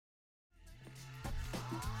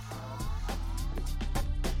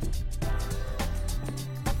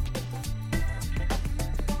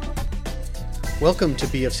Welcome to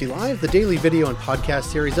BFC Live, the daily video and podcast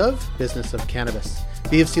series of Business of Cannabis.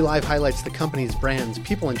 BFC Live highlights the company's brands,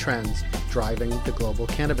 people, and trends driving the global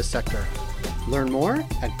cannabis sector. Learn more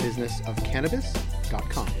at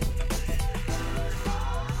businessofcannabis.com.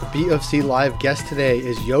 BFC Live guest today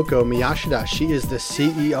is Yoko Miyashida. She is the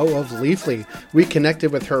CEO of Leafly. We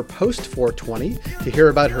connected with her post 420 to hear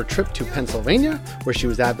about her trip to Pennsylvania, where she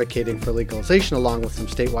was advocating for legalization along with some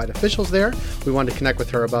statewide officials there. We wanted to connect with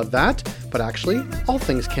her about that, but actually all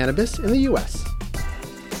things cannabis in the U.S.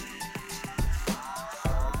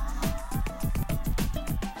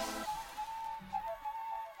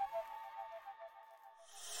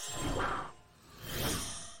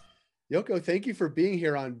 Yoko, thank you for being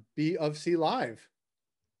here on BFC Live.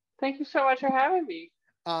 Thank you so much for having me.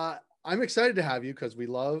 I'm excited to have you because we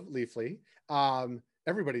love Leafly.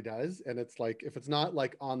 Everybody does. And it's like, if it's not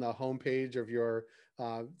like on the homepage of your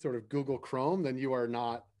sort of Google Chrome, then you're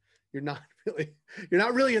not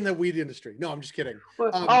really in the weed industry. No, I'm just kidding. We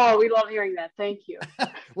love hearing that. Thank you.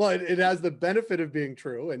 Well, it has the benefit of being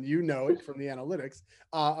true, and you know it from the analytics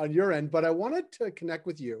on your end. But I wanted to connect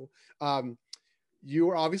with you.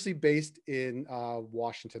 You are obviously based in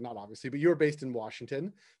Washington, not obviously, but you were based in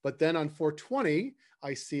Washington. But then on 420,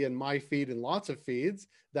 I see in my feed and lots of feeds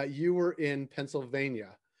that you were in Pennsylvania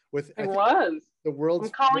with the world's.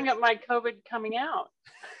 I'm calling it my COVID coming out.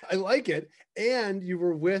 I like it. And you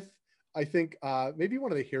were with, I think, maybe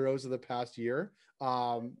one of the heroes of the past year,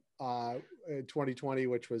 2020,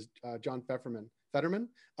 which was John Fetterman, Lieutenant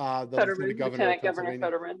Governor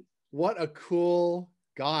Fetterman. What a cool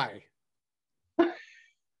guy.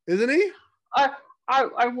 Isn't he? I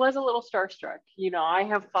was a little starstruck. I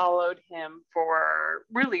have followed him for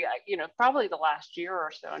really, probably the last year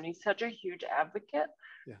or so, and he's such a huge advocate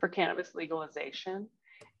for cannabis legalization,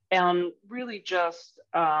 and really just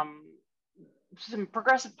some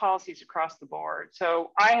progressive policies across the board. So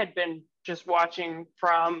I had been just watching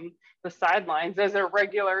from the sidelines as a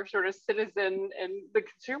regular sort of citizen and the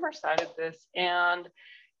consumer side of this, and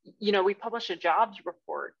we publish a jobs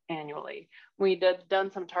report annually. We done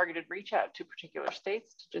some targeted reach out to particular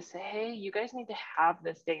states to just say, hey, you guys need to have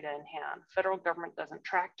this data in hand. Federal government doesn't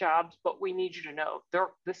track jobs, but we need you to know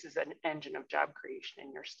this is an engine of job creation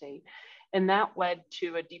in your state. And that led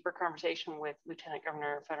to a deeper conversation with Lieutenant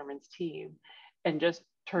Governor Fetterman's team, and just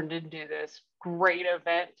turned into this great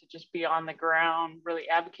event to just be on the ground, really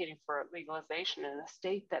advocating for legalization in a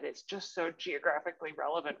state that is just so geographically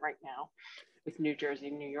relevant right now, with New Jersey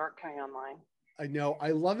and New York coming online. I know.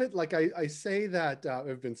 I love it. Like I say that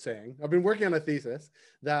I've been working on a thesis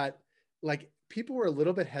that like people were a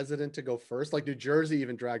little bit hesitant to go first. Like New Jersey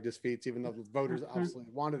even dragged his feet, even though the voters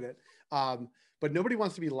absolutely wanted it. But nobody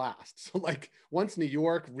wants to be last. So like once New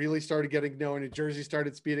York really started getting going, New Jersey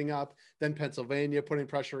started speeding up, then Pennsylvania putting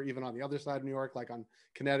pressure even on the other side of New York, like on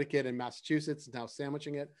Connecticut and Massachusetts, now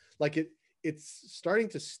sandwiching it. Like it's starting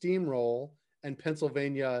to steamroll, and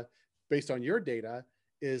Pennsylvania, based on your data,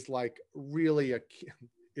 is like really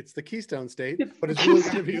it's the Keystone State, but it's really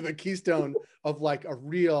going to be the keystone of like a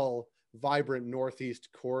real vibrant Northeast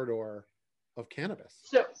corridor of cannabis.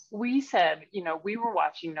 So we said, we were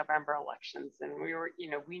watching November elections, and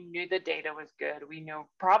we knew the data was good. We knew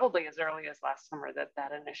probably as early as last summer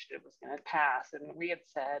that initiative was going to pass. And we had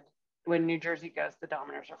said, when New Jersey goes, the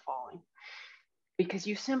dominoes are falling. Because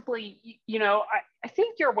you simply, I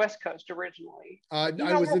think you're West Coast originally. I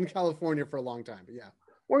was in California for a long time, but yeah.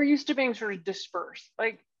 We're used to being sort of dispersed.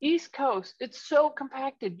 Like East Coast, it's so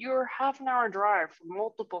compacted. You're half an hour drive from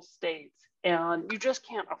multiple states, and you just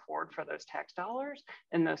can't afford for those tax dollars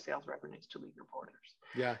and those sales revenues to leave your borders.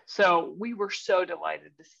 Yeah. So we were so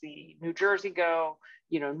delighted to see New Jersey go,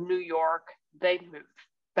 New York, they moved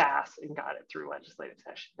fast and got it through legislative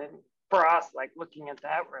session. And for us, like looking at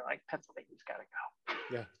that, we're like, Pennsylvania's got to go.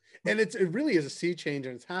 Yeah. And it really is a sea change,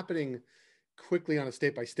 and it's happening quickly on a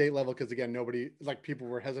state by state level. Cause again, people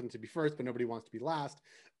were hesitant to be first, but nobody wants to be last.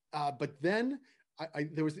 But then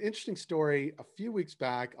there was an interesting story a few weeks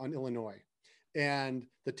back on Illinois, and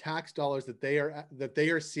the tax dollars that they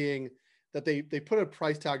are seeing, that they put a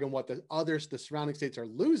price tag on what the surrounding states are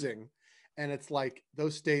losing. And it's like,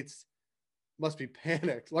 those states must be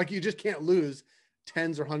panicked. Like you just can't lose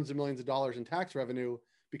tens or hundreds of millions of dollars in tax revenue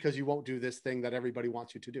because you won't do this thing that everybody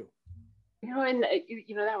wants you to do. And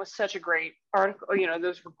that was such a great article.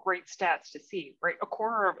 Those were great stats to see, right? A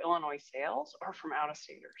quarter of Illinois sales are from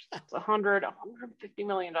out-of-staters. It's $150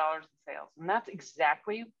 million in sales. And that's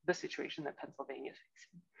exactly the situation that Pennsylvania is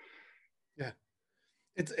facing. Yeah.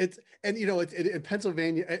 It's in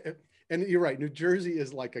Pennsylvania, and you're right, New Jersey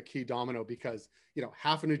is like a key domino because,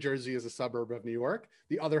 half of New Jersey is a suburb of New York.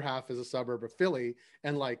 The other half is a suburb of Philly.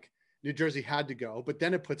 And like, New Jersey had to go, but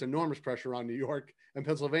then it puts enormous pressure on New York and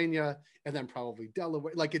Pennsylvania, and then probably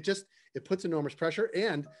Delaware. Like it puts enormous pressure.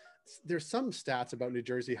 And there's some stats about New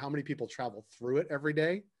Jersey, how many people travel through it every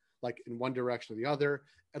day, like in one direction or the other.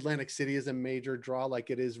 Atlantic City is a major draw. Like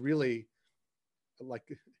it is really like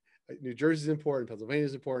New Jersey is important, Pennsylvania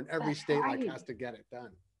is important. Every state like has to get it done.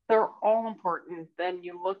 They're all important. Then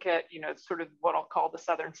you look at, sort of what I'll call the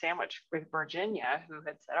Southern sandwich with Virginia, who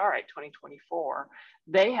had said, all right, 2024,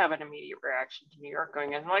 they have an immediate reaction to New York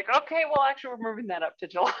going in like, okay, well, actually, we're moving that up to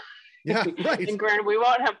July. Yeah, right. And granted, we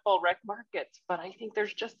won't have full rec markets, but I think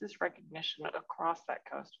there's just this recognition across that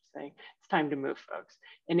coast of saying it's time to move, folks.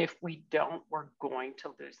 And if we don't, we're going to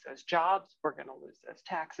lose those jobs. We're going to lose those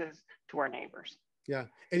taxes to our neighbors. Yeah.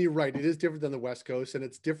 And you're right. It is different than the West Coast, and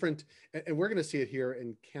it's different. And we're going to see it here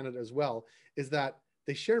in Canada as well, is that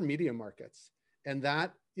they share media markets, and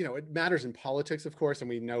that, it matters in politics, of course. And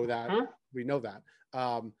we know that,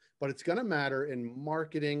 but it's going to matter in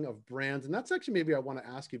marketing of brands. And that's actually, maybe I want to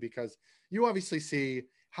ask you, because you obviously see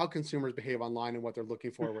how consumers behave online and what they're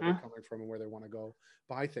looking for, where they're coming from and where they want to go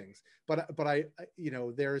buy things. But I,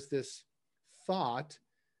 there's this thought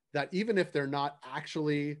that even if they're not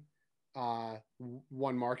actually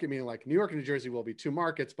one market, meaning like New York and New Jersey will be two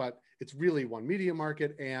markets, but it's really one media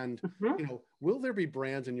market. And will there be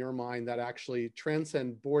brands in your mind that actually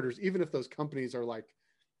transcend borders, even if those companies are like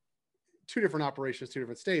two different operations, two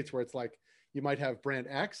different states, where it's like you might have brand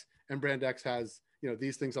X, and brand X has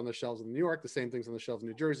these things on the shelves in New York, the same things on the shelves in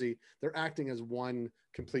New Jersey. They're acting as one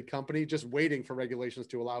complete company, just waiting for regulations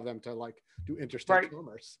to allow them to like do interstate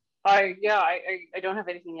commerce. I don't have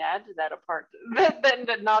anything to add to that apart than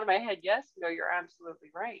to nod my head. Yes, you're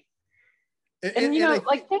absolutely right. And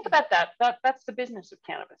think about that. That's the business of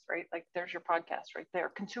cannabis, right? Like there's your podcast right there.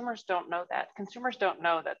 Consumers don't know that. Consumers don't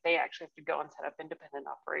know that they actually have to go and set up independent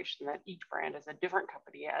operation, that each brand is a different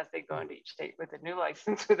company as they go into each state with a new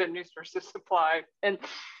license, with a new source of supply. And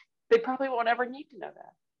they probably won't ever need to know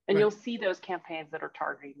that. And you'll see those campaigns that are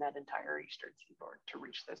targeting that entire Eastern Seaboard to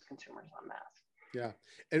reach those consumers en masse. Yeah.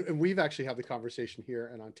 And we've actually had the conversation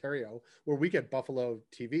here in Ontario where we get Buffalo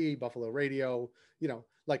TV, Buffalo radio, and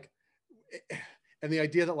the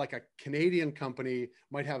idea that like a Canadian company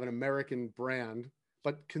might have an American brand,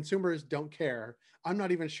 but consumers don't care. I'm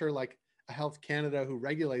not even sure like a Health Canada who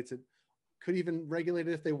regulates it could even regulate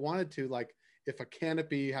it if they wanted to. Like if a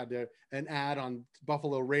Canopy had an ad on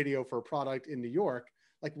Buffalo radio for a product in New York,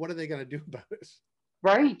 like what are they going to do about it?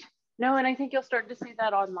 Right. No, and I think you'll start to see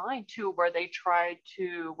that online too, where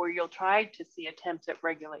you'll try to see attempts at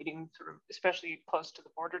regulating sort of, especially close to the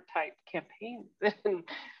border type campaigns. And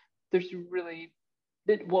there's really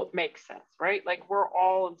what makes sense, right? Like we're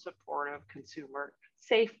all in support of consumer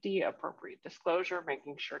safety, appropriate disclosure,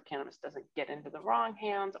 making sure cannabis doesn't get into the wrong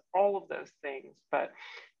hands, all of those things. But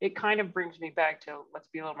it kind of brings me back to let's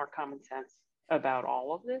be a little more common sense about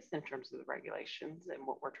all of this in terms of the regulations and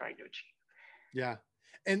what we're trying to achieve. Yeah.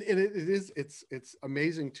 And it's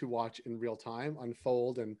amazing to watch in real time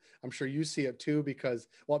unfold. And I'm sure you see it too, because,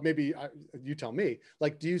 well, maybe you tell me,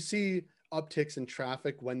 like, do you see upticks in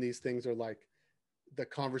traffic when these things are like the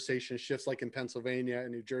conversation shifts, like in Pennsylvania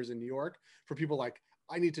and New Jersey, and New York, for people like,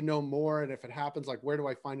 I need to know more. And if it happens, like, where do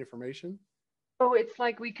I find information? Oh, it's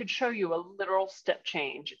like we could show you a literal step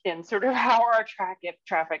change in sort of how our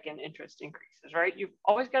traffic and interest increases, right? You've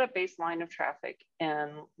always got a baseline of traffic in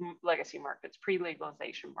legacy markets,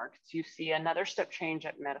 pre-legalization markets. You see another step change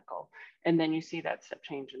at medical, and then you see that step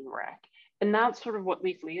change in the rec. And that's sort of what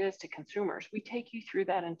Leafly is to consumers. We take you through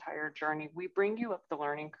that entire journey. We bring you up the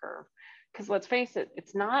learning curve, because let's face it,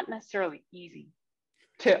 it's not necessarily easy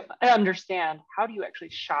to understand how do you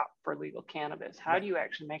actually shop for legal cannabis? How do you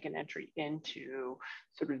actually make an entry into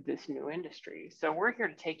sort of this new industry? So we're here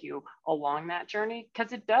to take you along that journey,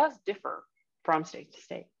 because it does differ from state to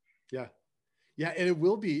state. Yeah. Yeah. And it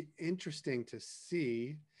will be interesting to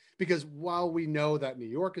see, because while we know that New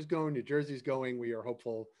York is going, New Jersey is going, we are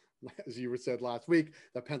hopeful, as you said last week,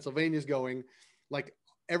 that Pennsylvania is going. Like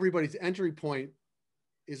everybody's entry point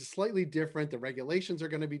is slightly different. The regulations are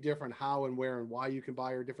going to be different. How and where and why you can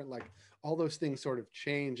buy are different. Like all those things sort of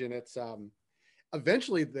change, and it's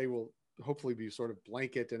eventually they will hopefully be sort of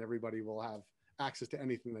blanket and everybody will have access to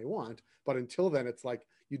anything they want. But until then, it's like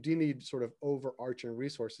you do need sort of overarching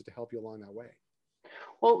resources to help you along that way.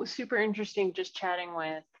 Well, it was super interesting just chatting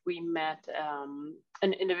with, we met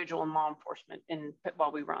an individual in law enforcement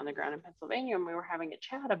while we were on the ground in Pennsylvania, and we were having a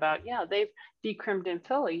chat about, they've decrimmed in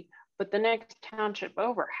Philly, but the next township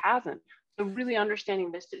over hasn't. So really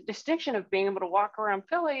understanding this distinction of being able to walk around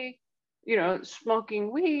Philly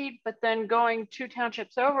smoking weed, but then going 2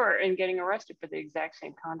 townships over and getting arrested for the exact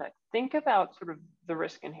same conduct. Think about sort of the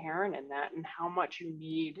risk inherent in that and how much you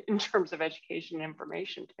need in terms of education and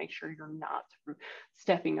information to make sure you're not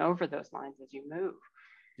stepping over those lines as you move.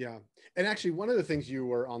 Yeah. And actually, one of the things you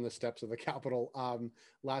were on the steps of the Capitol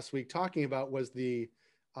last week talking about was the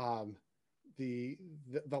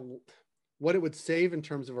what it would save in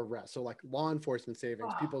terms of arrest. So like law enforcement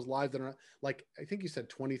savings, people's lives that are like, I think you said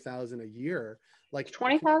 20,000 a year, like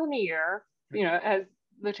 20,000 a year, as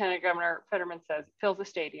Lieutenant Governor Fetterman says, fills a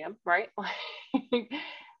stadium, right?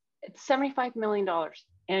 It's $75 million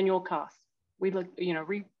annual cost. We look,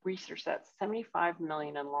 research that $75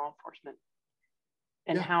 million in law enforcement.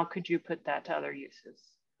 And how could you put that to other uses?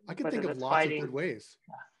 I could think of lots of good ways.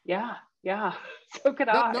 Yeah. So could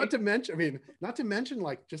I. Not to mention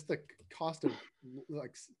like just the cost of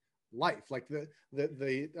like life, like the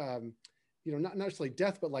not necessarily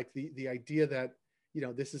death, but like the idea that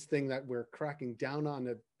this is thing that we're cracking down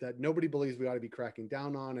on that nobody believes we ought to be cracking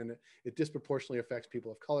down on, and it disproportionately affects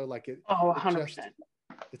people of color. Like it. Oh, 100%.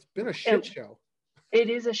 It's been a shit show. It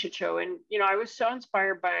is a shit show. And, I was so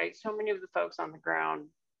inspired by so many of the folks on the ground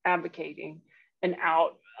advocating and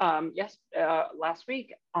out last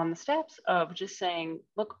week on the steps of just saying,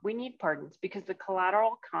 look, we need pardons because the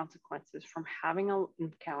collateral consequences from having an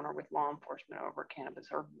encounter with law enforcement over cannabis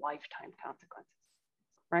are lifetime consequences,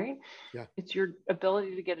 right? Yeah. It's your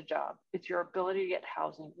ability to get a job. It's your ability to get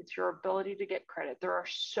housing. It's your ability to get credit. There are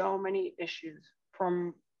so many issues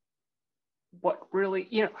from what really,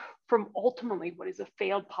 from ultimately what is a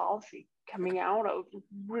failed policy coming out of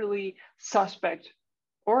really suspect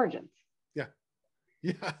origins.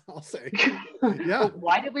 Yeah, I'll say. Yeah.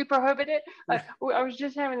 Why did we prohibit it? I was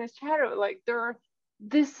just having this chat of like,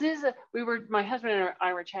 my husband and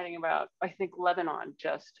I were chatting about, I think Lebanon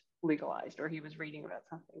just legalized, or he was reading about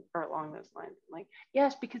something or along those lines. Like,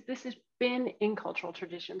 yes, because this has been in cultural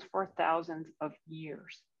traditions for thousands of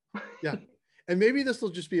years. Yeah. And maybe this will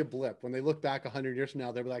just be a blip. When they look back 100 years from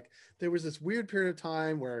now, they'll be like, there was this weird period of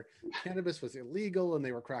time where cannabis was illegal and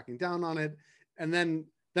they were cracking down on it. And then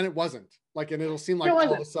it wasn't. Like, and it'll seem like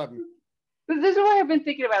all of a sudden. This is why I've been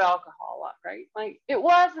thinking about alcohol a lot, right? Like it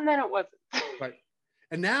was, and then it wasn't. Right.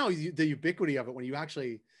 And now the ubiquity of it, when you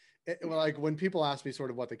actually, like when people ask me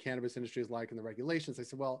sort of what the cannabis industry is like and the regulations, I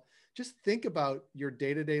said, well, just think about your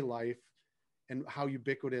day-to-day life and how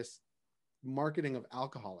ubiquitous marketing of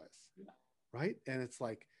alcohol is. Right. And it's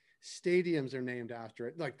like stadiums are named after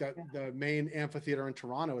it. Like the main amphitheater in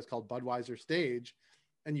Toronto is called Budweiser Stage.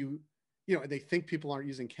 And they think people aren't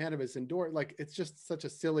using cannabis indoor. Like, it's just such a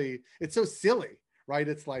it's so silly, right?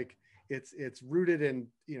 It's like, it's rooted in,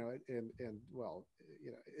 it's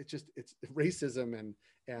racism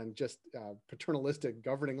and just paternalistic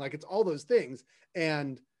governing. Like, it's all those things.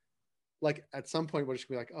 And like, at some point we're just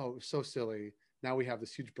gonna be like, oh, so silly. Now we have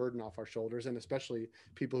this huge burden off our shoulders, and especially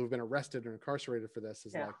people who've been arrested or incarcerated for this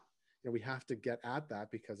is like, we have to get at that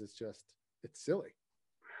because it's silly.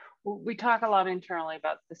 Well, we talk a lot internally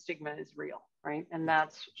about the stigma is real, right? And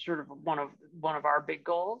that's sort of one of our big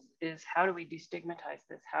goals is how do we destigmatize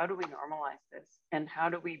this? How do we normalize this? And how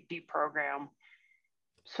do we deprogram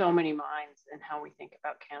so many minds and how we think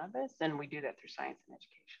about cannabis? And we do that through science and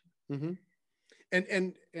education. Mm-hmm.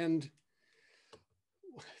 And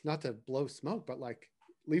not to blow smoke, but like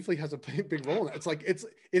Leafly has a big role in that. It's like, it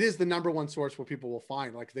is the number one source where people will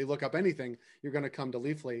find, like, if they look up anything, you're going to come to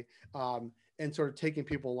Leafly, and sort of taking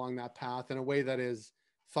people along that path in a way that is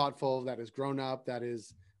thoughtful, that is grown up, that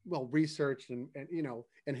is well researched, and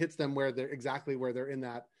hits them where they're in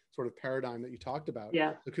that sort of paradigm that you talked about.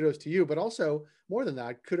 Yeah. So kudos to you, but also more than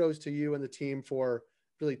that, kudos to you and the team for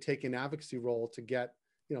really taking an advocacy role to get,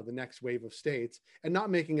 the next wave of states, and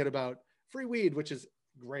not making it about free weed, which is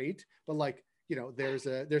great, but like, there's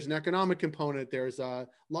an economic component, there's a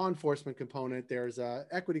law enforcement component, there's a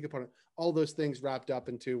equity component, all those things wrapped up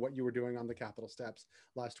into what you were doing on the Capitol steps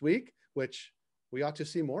last week, which we ought to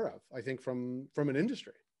see more of, I think, from an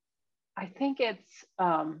industry. I think it's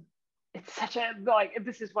such a, like,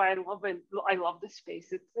 this is why I love this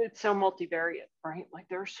space. It's so multivariate, right? Like,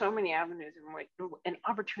 there are so many avenues and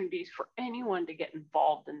opportunities for anyone to get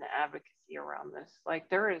involved in the advocacy around this. Like,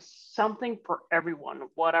 there is something for everyone,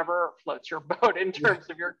 whatever floats your boat in terms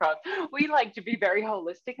of your cause. We like to be very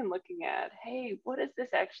holistic and looking at, hey, what does this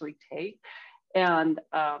actually take? And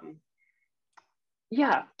to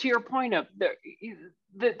your point of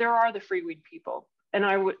there are the free weed people, and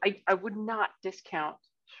I would not discount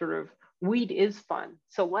sort of weed is fun.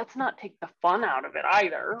 So let's not take the fun out of it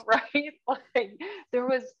either, right? Like,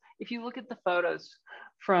 if you look at the photos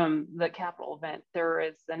from the Capitol event, there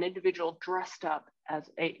is an individual dressed up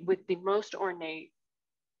with the most ornate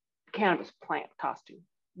cannabis plant costume.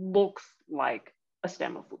 Looks like a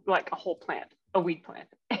stem of, like a whole plant, a weed plant.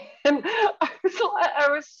 And I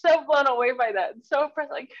was so blown away by that, and so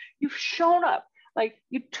impressed. Like, you've shown up, like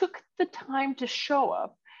you took the time to show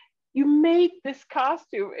up, you made this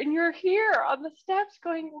costume, and you're here on the steps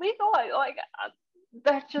going legal. Like,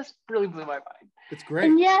 that just really blew my mind. It's great.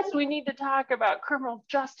 And yes, we need to talk about criminal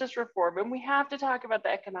justice reform, and we have to talk about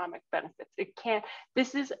the economic benefits.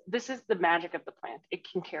 This is the magic of the plant. It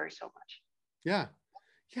can carry so much. Yeah.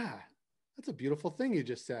 That's a beautiful thing you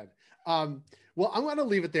just said. Well, I'm going to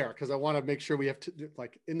leave it there because I want to make sure we have to,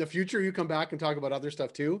 like, in the future, you come back and talk about other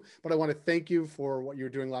stuff too. But I want to thank you for what you were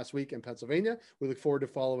doing last week in Pennsylvania. We look forward to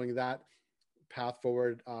following that path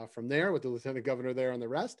forward from there with the lieutenant governor there and the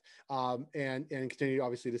rest, and continue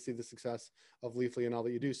obviously to see the success of Leafly and all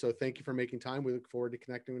that you do. So thank you for making time. We look forward to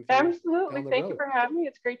connecting with you. Absolutely. Thank you for having me.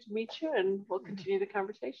 It's great to meet you, and we'll continue the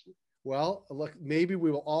conversation. Well, look, maybe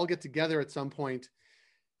we will all get together at some point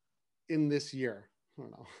in this year. I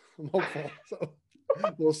don't know. I'm hopeful. So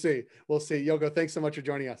we'll see. Yoko, thanks so much for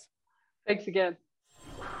joining us. Thanks again.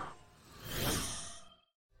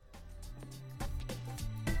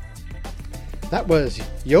 That was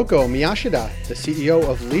Yoko Miyashida, the CEO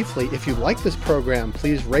of Leafly. If you like this program,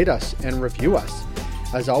 please rate us and review us.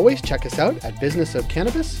 As always, check us out at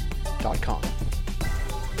businessofcannabis.com.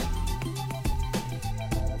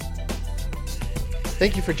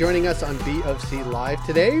 Thank you for joining us on B of C Live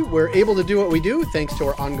today. We're able to do what we do thanks to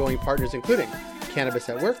our ongoing partners, including Cannabis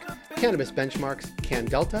at Work, Cannabis Benchmarks,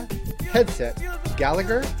 CanDelta, Headset,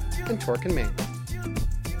 Gallagher, and Torque & Main.